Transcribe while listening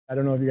I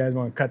don't know if you guys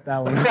want to cut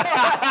that one.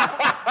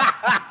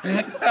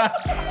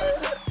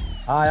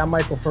 Hi, I'm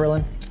Micheal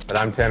Ferland. And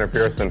I'm Tanner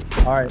Pearson.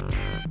 All right.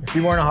 If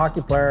you weren't a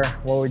hockey player,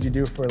 what would you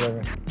do for a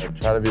living? I'd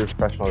try to be a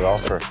professional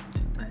golfer.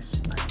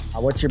 Nice, nice.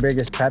 What's your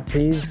biggest pet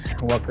peeve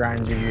and what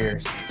grinds your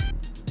gears?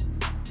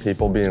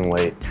 People being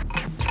late.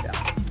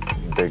 Yeah.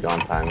 Big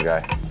on-time guy.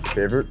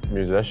 Favorite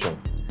musician?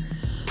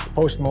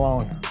 Post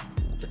Malone.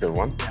 That's a good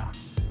one. Yeah.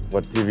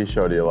 What TV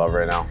show do you love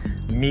right now?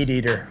 Meat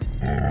Eater.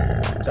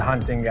 It's a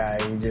hunting guy.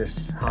 He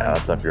just hunts. Yeah,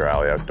 that's up your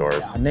alley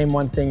outdoors. Yeah. Name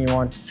one thing you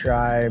want to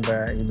try,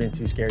 but you've been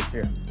too scared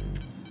to.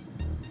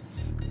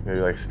 Maybe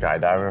like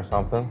skydiving or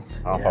something.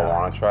 I don't know if I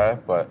want to try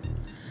it, but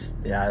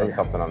yeah, that's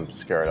something I'm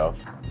scared of.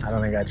 I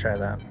don't think I'd try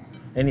that.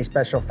 Any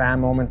special fan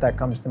moment that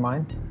comes to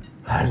mind?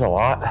 There's a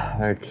lot.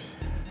 Like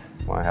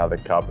when I had the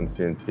cup and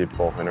seeing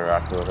people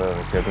interacting with it, and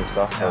the kids and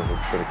stuff, that was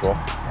pretty cool.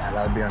 Yeah,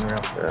 that would be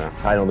unreal. Yeah,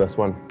 I know this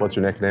one. What's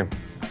your nickname?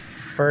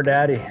 Fur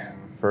Daddy.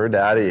 Fur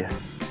Daddy.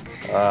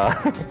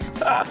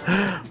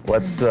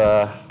 What's,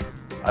 I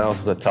know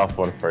this is a tough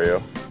one for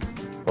you,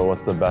 but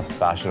what's the best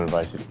fashion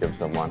advice you'd give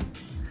someone?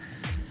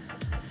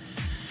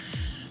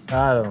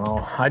 I don't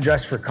know. I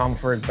dress for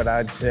comfort, but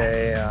I'd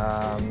say...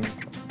 I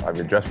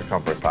mean, dress for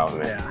comfort is fine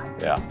with me. Yeah.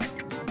 Yeah.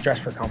 Dress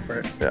for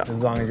comfort, yeah.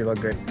 As long as you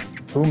look good.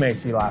 Who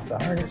makes you laugh the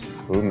hardest?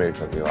 Who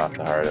makes me laugh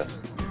the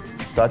hardest?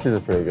 Satchi's a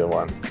pretty good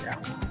one. Yeah.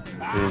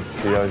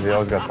 He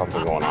always got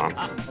something going on.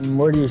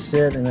 Where do you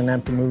sit in an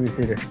empty movie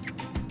theater?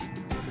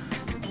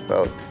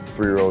 About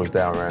 3 rows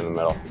down, right in the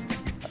middle.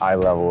 Eye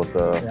level with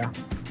the, yeah,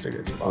 it's a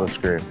good spot. on the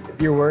screen.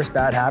 Your worst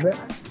bad habit?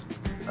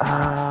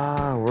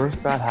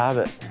 Worst bad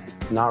habit?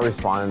 Not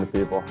responding to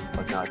people,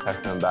 like not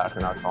texting them back or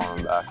not calling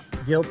them back.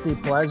 Guilty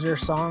pleasure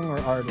song or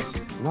artist?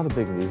 I'm not a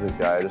big music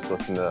guy. I just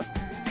listen to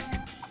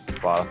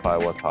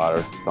Spotify, What's Hot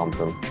or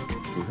something.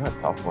 You've got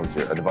tough ones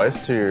here.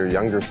 Advice to your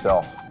younger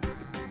self?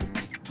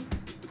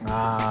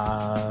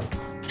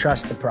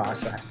 Trust the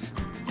process.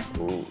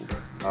 Ooh.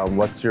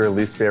 What's your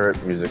least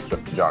favorite music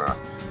genre?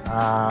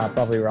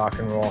 Probably rock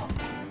and roll.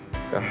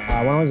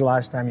 Okay. When was the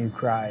last time you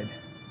cried?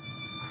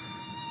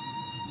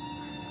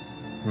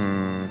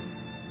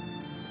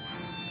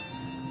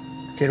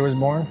 Kid was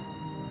born?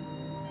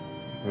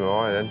 No,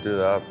 I didn't do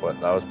that, but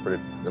that was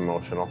pretty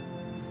emotional.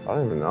 I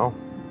don't even know.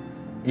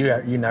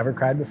 You never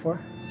cried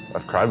before?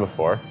 I've cried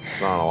before,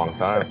 not in a long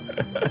time.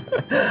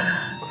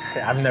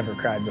 I've never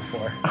cried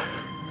before.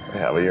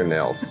 Yeah, but your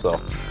nails, so.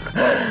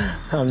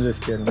 I'm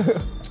just kidding.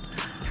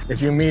 If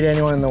you meet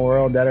anyone in the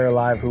world, dead or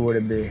alive, who would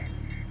it be?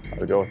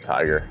 I'd go with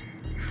Tiger.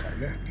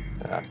 Tiger?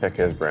 Yeah, pick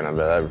his brain. I bet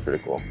that'd be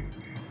pretty cool.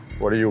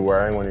 What are you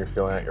wearing when you're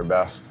feeling at your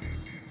best?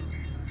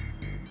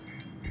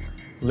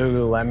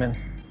 Lululemon.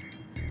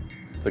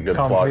 It's a good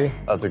Comfy. plug.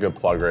 That's a good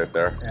plug right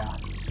there. Yeah.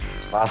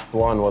 Last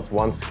one, what's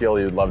one skill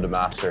you'd love to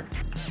master?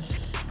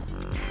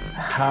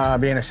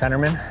 Being a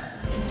centerman.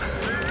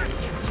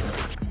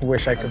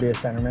 Wish I could be a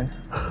centerman.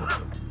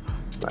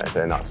 Nice,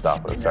 eh? Not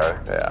stopping and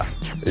starting. Yeah,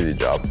 easy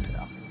job.